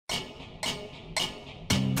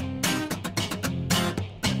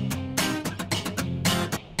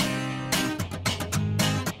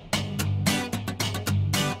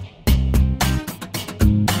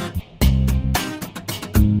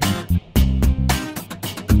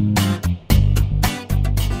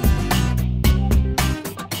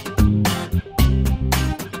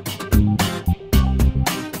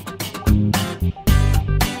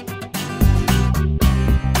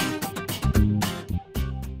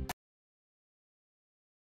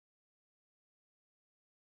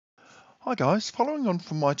Hi guys, following on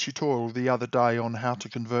from my tutorial the other day on how to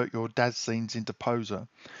convert your DAZ scenes into Poser,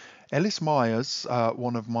 Ellis Myers,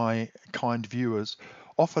 one of my kind viewers,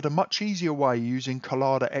 offered a much easier way using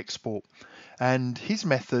Collada export, and his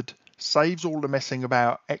method saves all the messing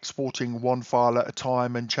about exporting one file at a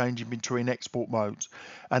time and changing between export modes,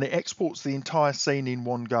 and it exports the entire scene in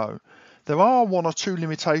one go. There are one or two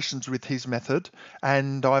limitations with his method,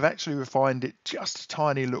 and I've actually refined it just a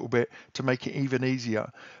tiny little bit to make it even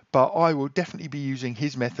easier. But I will definitely be using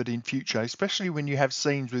his method in future, especially when you have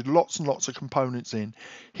scenes with lots and lots of components in.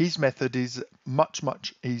 His method is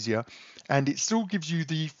much easier, and it still gives you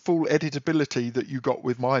the full editability that you got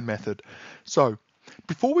with my method. So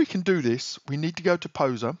before we can do this, we need to go to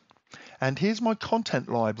Poser, and here's my content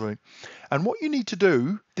library. And what you need to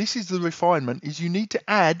do, this is the refinement, is you need to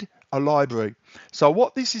add a library. So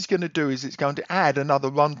what this is going to do is it's going to add another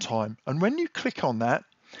runtime. And when you click on that,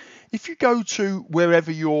 if you go to wherever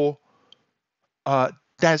your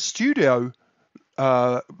DAZ Studio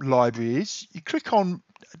library is, you click on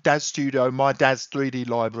DAZ Studio, my DAZ 3D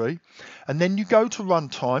library, and then you go to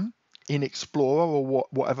runtime in Explorer or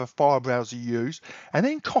whatever file browser you use, and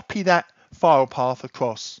then copy that file path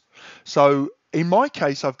across. So in my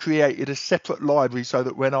case, I've created a separate library so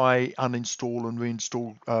that when I uninstall and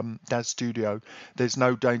reinstall DAZ Studio, there's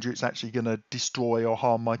no danger it's actually going to destroy or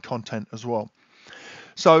harm my content as well.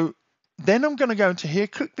 So then I'm going to go into here,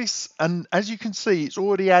 click this, and as you can see, it's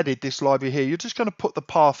already added this library here. You're just going to put the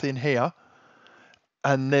path in here,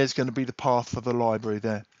 and there's going to be the path for the library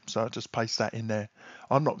there. So I'll just paste that in there.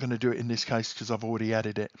 I'm not going to do it in this case because I've already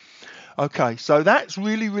added it. Okay, so that's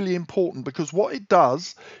really important, because what it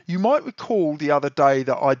does, you might recall the other day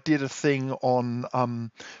that I did a thing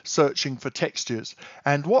on searching for textures,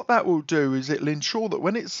 and what that will do is it'll ensure that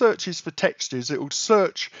when it searches for textures, it will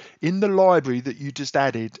search in the library that you just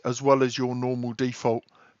added as well as your normal default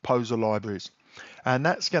Poser libraries. And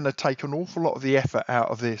that's going to take an awful lot of the effort out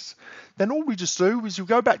of this. Then all we just do is you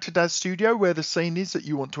go back to DAZ Studio where the scene is that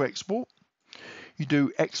you want to export. You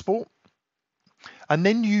do export, and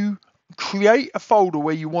then you create a folder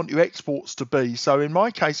where you want your exports to be. So in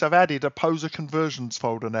my case, I've added a Poser conversions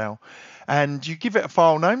folder now, and you give it a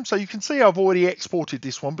file name. So you can see I've already exported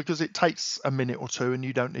this one because it takes a minute or two, and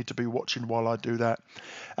you don't need to be watching while I do that.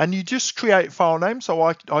 And you just create file name. So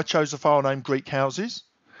I chose the file name Greek Houses.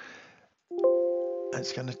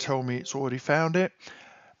 It's going to tell me it's already found it.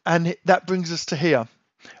 And that brings us to here.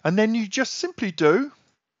 And then you just simply do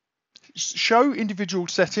show individual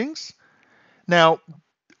settings. Now,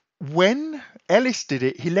 when Ellis did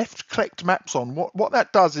it, he left collect maps on. What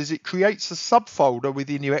that does is it creates a subfolder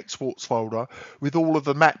within your exports folder with all of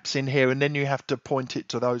the maps in here, and then you have to point it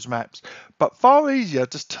to those maps. But far easier,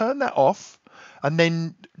 just turn that off and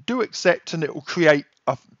then do accept, and it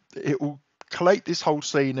will collate this whole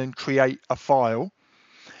scene and create a file.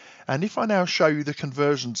 And if I now show you the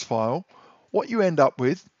conversions file, what you end up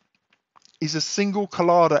with is a single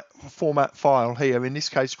Collada format file here, in this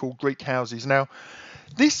case called Greek Houses. Now,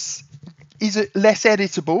 this is less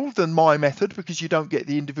editable than my method because you don't get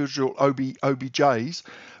the individual OBJs,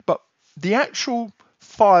 but the actual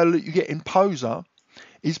file that you get in Poser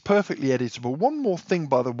is perfectly editable. One more thing,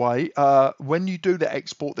 by the way, when you do the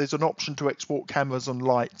export, there's an option to export cameras and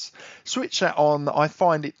lights. Switch that on. I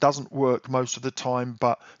find it doesn't work most of the time,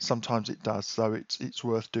 but sometimes it does, so it's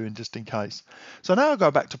worth doing just in case. So now I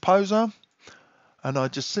go back to Poser, and I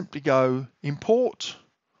just simply go import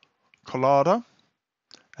Collada,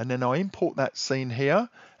 and then I import that scene here,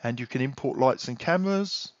 and you can import lights and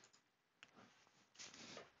cameras.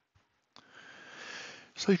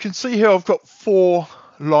 So you can see here I've got 4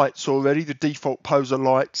 lights already, the default Poser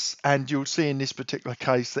lights, and you'll see in this particular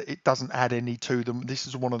case that it doesn't add any to them. This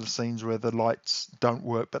is one of the scenes where the lights don't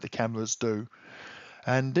work but the cameras do,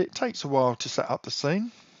 and it takes a while to set up the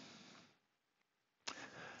scene.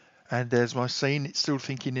 And there's my scene. It's still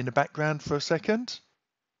thinking in the background for a second.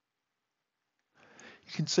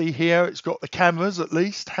 You can see here it's got the cameras, at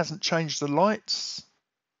least hasn't changed the lights.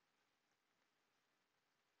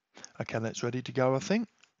 Okay, that's ready to go, I think.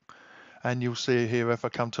 And you'll see here, if I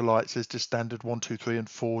come to lights, there's just standard 1, 2, 3, and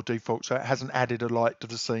 4 default, so it hasn't added a light to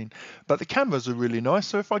the scene. But the cameras are really nice.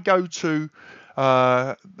 So if I go to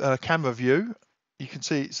camera view, you can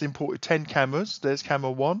see it's imported 10 cameras. There's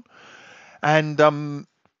camera 1. And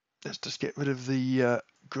let's just get rid of the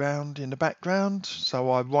ground in the background.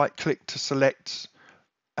 So I right click to select,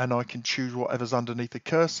 and I can choose whatever's underneath the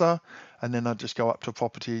cursor, and then I just go up to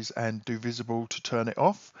properties and do visible to turn it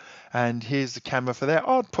off. And here's the camera for there.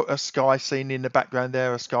 I'd put a sky scene in the background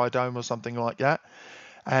there, a sky dome or something like that,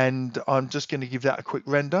 and I'm just going to give that a quick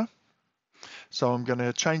render. So I'm going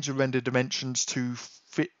to change the render dimensions to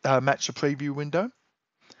fit match the preview window,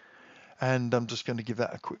 and I'm just going to give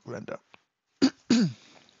that a quick render.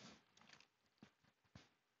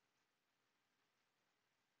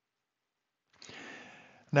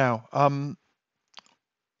 Now,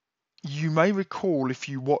 you may recall if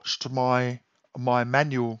you watched my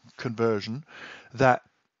manual conversion that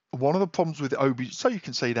one of the problems with OBJ, so you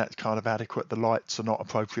can see that's kind of adequate, the lights are not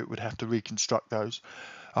appropriate, we'd have to reconstruct those.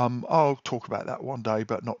 I'll talk about that one day,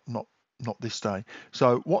 but not this day.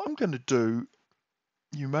 So what I'm going to do,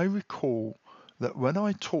 you may recall that when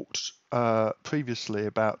I talked previously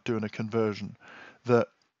about doing a conversion, that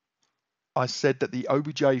I said that the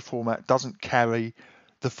OBJ format doesn't carry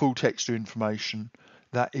the full texture information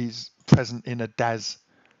that is present in a DAZ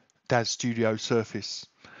Studio Surface.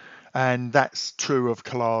 And that's true of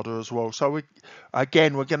Collada as well. So we're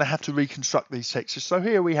going to have to reconstruct these textures. So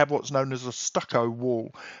here we have what's known as a stucco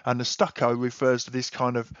wall, and the stucco refers to this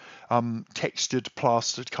kind of textured,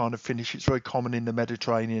 plastered kind of finish. It's very common in the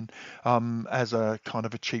Mediterranean as a kind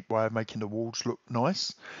of a cheap way of making the walls look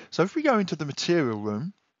nice. So if we go into the material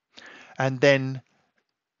room and then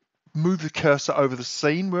move the cursor over the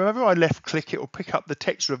scene, wherever I left click, it will pick up the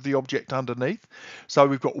texture of the object underneath. So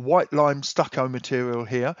we've got white lime stucco material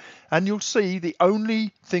here, and you'll see the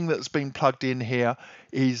only thing that's been plugged in here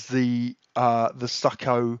is the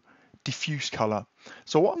stucco diffuse color.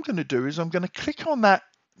 So what I'm going to do is I'm going to click on that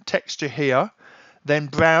texture here, then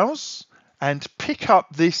browse and pick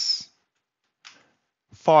up this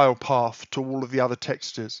file path to all of the other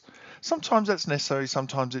textures. Sometimes that's necessary,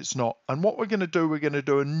 sometimes it's not. And what we're going to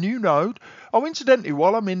do a new node. Oh, incidentally,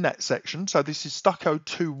 while I'm in that section, so this is stucco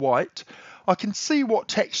 2 white, I can see what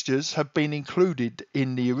textures have been included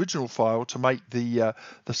in the original file to make the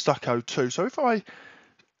stucco 2. So if I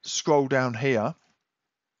scroll down here,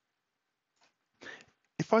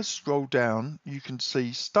 if I scroll down, you can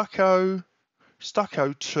see stucco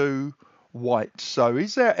 2 white. So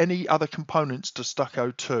is there any other components to stucco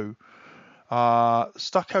 2?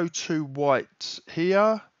 Stucco 2 white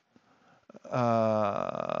here.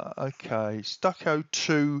 Okay, stucco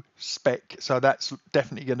 2 spec, so that's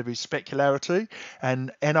definitely going to be specularity.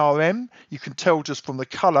 And NRM, you can tell just from the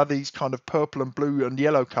color, these kind of purple and blue and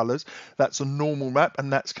yellow colors, that's a normal map,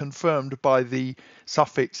 and that's confirmed by the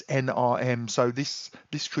suffix NRM. So this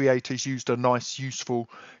creator's used a nice useful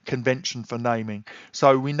convention for naming.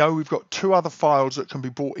 So we know we've got 2 other files that can be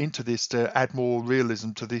brought into this to add more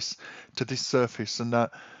realism to this surface. And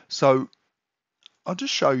so I'll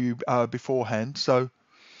just show you beforehand. So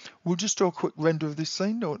we'll just do a quick render of this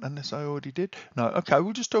scene, unless I already did. No, okay,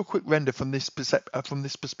 we'll just do a quick render from this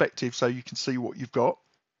perspective so you can see what you've got.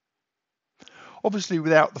 Obviously,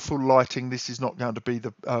 without the full lighting, this is not going to be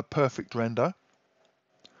the perfect render.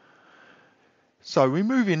 So we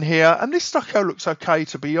move in here, and this stucco looks okay,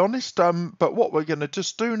 to be honest. But what we're going to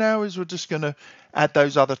just do now is we're just going to add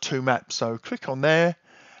those other 2 maps. So click on there,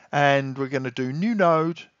 and we're going to do new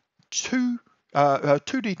node,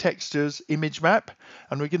 2D textures image map,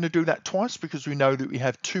 and we're going to do that twice because we know that we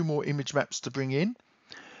have 2 more image maps to bring in.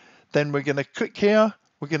 Then we're going to click here,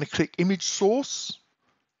 we're going to click image source,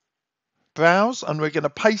 browse, and we're going to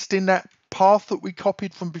paste in that path that we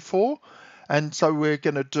copied from before. And so we're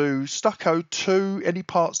going to do stucco 2, any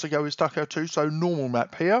parts to go with stucco 2, so normal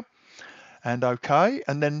map here, and okay.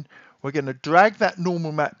 And then we're going to drag that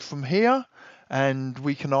normal map from here, and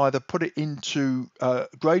we can either put it into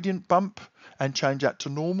gradient bump and change that to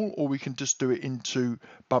normal, or we can just do it into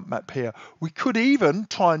bump map here. We could even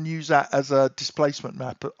try and use that as a displacement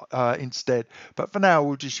map instead, but for now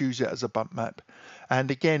we'll just use it as a bump map.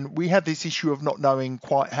 And again, we have this issue of not knowing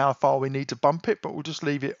quite how far we need to bump it, but we'll just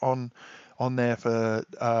leave it on there for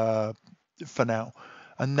now.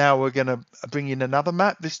 And now we're going to bring in another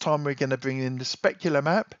map. This time we're going to bring in the specular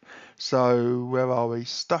map. So where are we?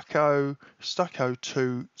 Stucco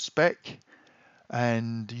 2 spec.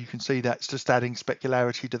 And you can see that's just adding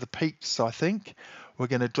specularity to the peaks, I think. We're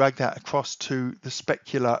going to drag that across to the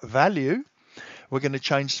specular value. We're going to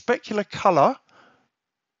change specular color.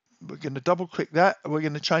 We're going to double click that. We're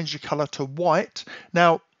going to change the color to white.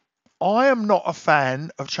 Now, I am not a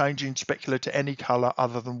fan of changing specular to any color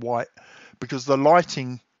other than white, because the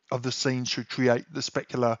lighting of the scene should create the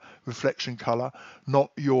specular reflection color, not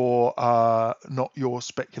your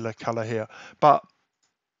specular color here. But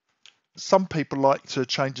some people like to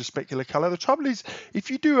change the specular color. The trouble is, if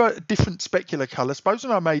you do a different specular color, supposing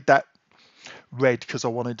I made that red because I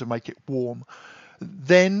wanted to make it warm,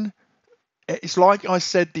 then it's like I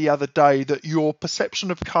said the other day, that your perception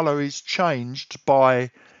of color is changed by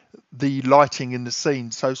the lighting in the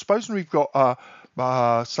scene. So supposing we've got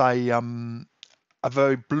say a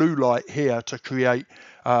very blue light here to create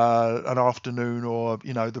an afternoon, or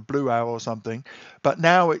the blue hour or something, but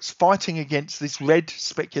now it's fighting against this red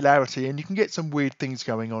specularity, and you can get some weird things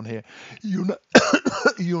going on here.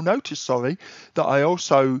 You'll notice, sorry, that I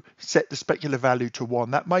also set the specular value to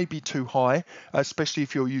 1. That may be too high, especially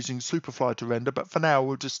if you're using Superfly to render, but for now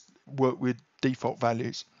we'll just work with default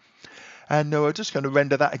values. And we're just going to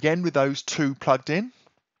render that again with those 2 plugged in.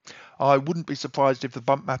 I wouldn't be surprised if the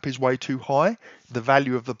bump map is way too high, the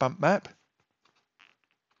value of the bump map.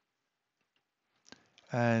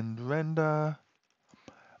 And render.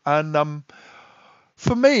 And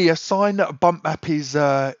for me, a sign that a bump map is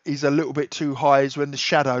a little bit too high is when the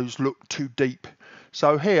shadows look too deep.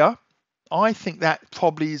 So here, I think that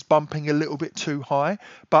probably is bumping a little bit too high,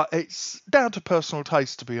 but it's down to personal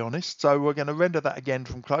taste, to be honest. So we're going to render that again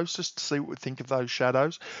from close just to see what we think of those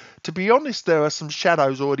shadows. To be honest, there are some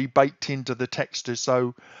shadows already baked into the texture,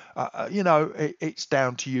 so it's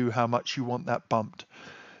down to you how much you want that bumped.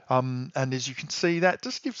 And as you can see, that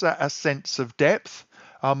just gives that a sense of depth.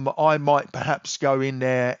 I might perhaps go in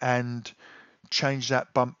there and change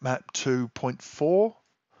that bump map to 0.4.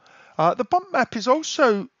 The bump map is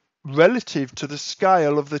also relative to the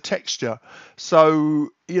scale of the texture. So,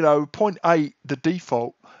 0.8, the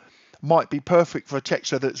default, might be perfect for a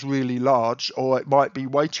texture that's really large, or it might be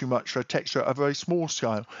way too much for a texture at a very small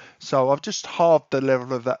scale. So I've just halved the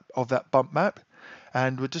level of that bump map,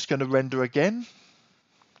 and we're just going to render again.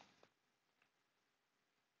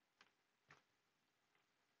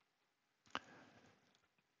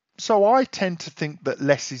 So I tend to think that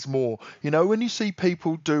less is more. When you see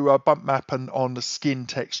people do a bump map on the skin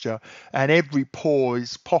texture, and every pore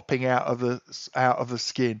is popping out of the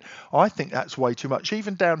skin, I think that's way too much.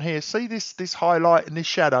 Even down here, see this highlight and this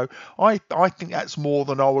shadow. I think that's more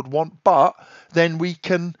than I would want. But then we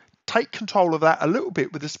can take control of that a little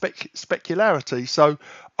bit with the specularity. So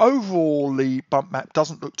overall, the bump map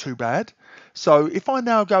doesn't look too bad. So if I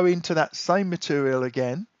now go into that same material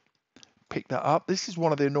again, pick that up. This is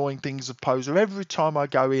one of the annoying things of Poser. Every time I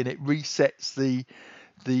go in, it resets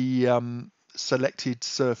the selected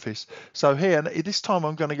surface. So here, this time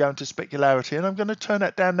I'm going to go into specularity, and I'm going to turn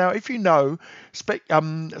that down. Now, if you know,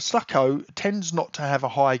 stucco tends not to have a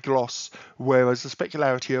high gloss, whereas the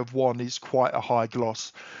specularity of 1 is quite a high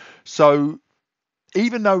gloss. So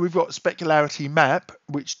even though we've got a specularity map,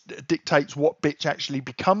 which dictates what bits actually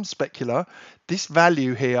become specular, this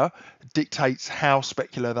value here dictates how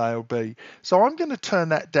specular they'll be. So I'm going to turn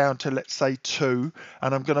that down to, let's say, 2,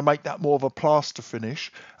 and I'm going to make that more of a plaster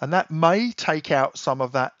finish. And that may take out some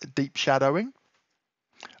of that deep shadowing.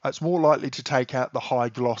 It's more likely to take out the high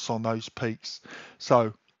gloss on those peaks.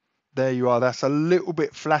 So there you are. That's a little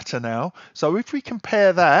bit flatter now. So if we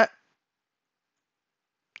compare that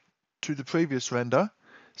to the previous render,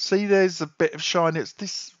 see there's a bit of shine.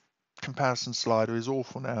 This comparison slider is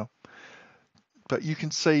awful now, but you can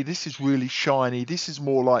see this is really shiny. This is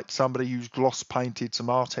more like somebody who's gloss painted some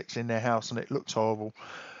Artex in their house and it looks horrible.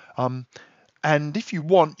 And if you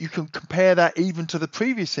want, you can compare that even to the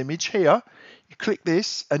previous image here. You click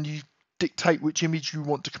this and you dictate which image you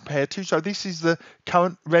want to compare to. So this is the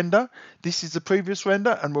current render, this is the previous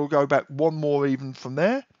render, and we'll go back one more even from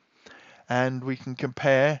there, and we can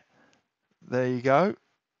compare. There you go.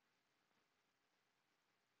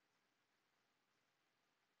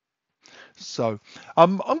 So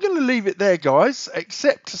I'm going to leave it there, guys,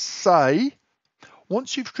 except to say,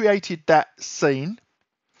 once you've created that scene,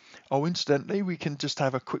 incidentally, we can just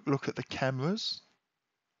have a quick look at the cameras.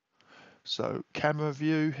 So camera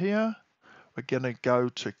view here, we're going to go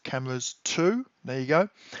to cameras 2. There you go.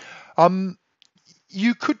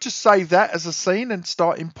 You could just save that as a scene and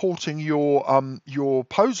start importing your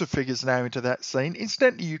poser figures now into that scene.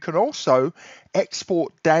 Incidentally, you can also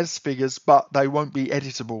export DAZ figures, but they won't be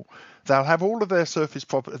editable. They'll have all of their surface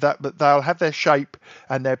property, but they'll have their shape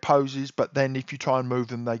and their poses, but then if you try and move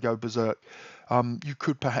them, they go berserk. You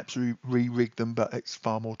could perhaps re-rig them, but it's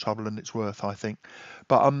far more trouble than it's worth, I think.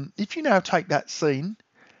 But if you now take that scene,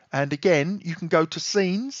 and again, you can go to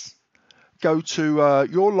scenes, go to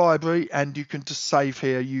your library, and you can just save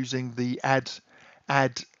here using the add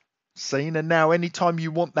scene. And now anytime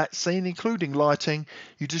you want that scene, including lighting,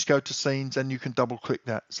 you just go to scenes and you can double click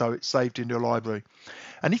that, so it's saved in your library.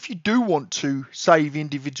 And if you do want to save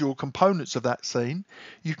individual components of that scene,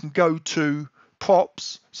 you can go to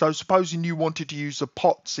props. So supposing you wanted to use the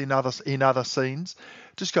pots in other scenes,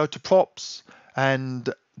 just go to props, and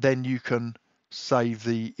then you can save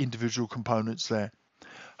the individual components there.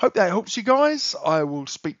 Hope that helps you guys. I will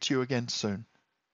speak to you again soon.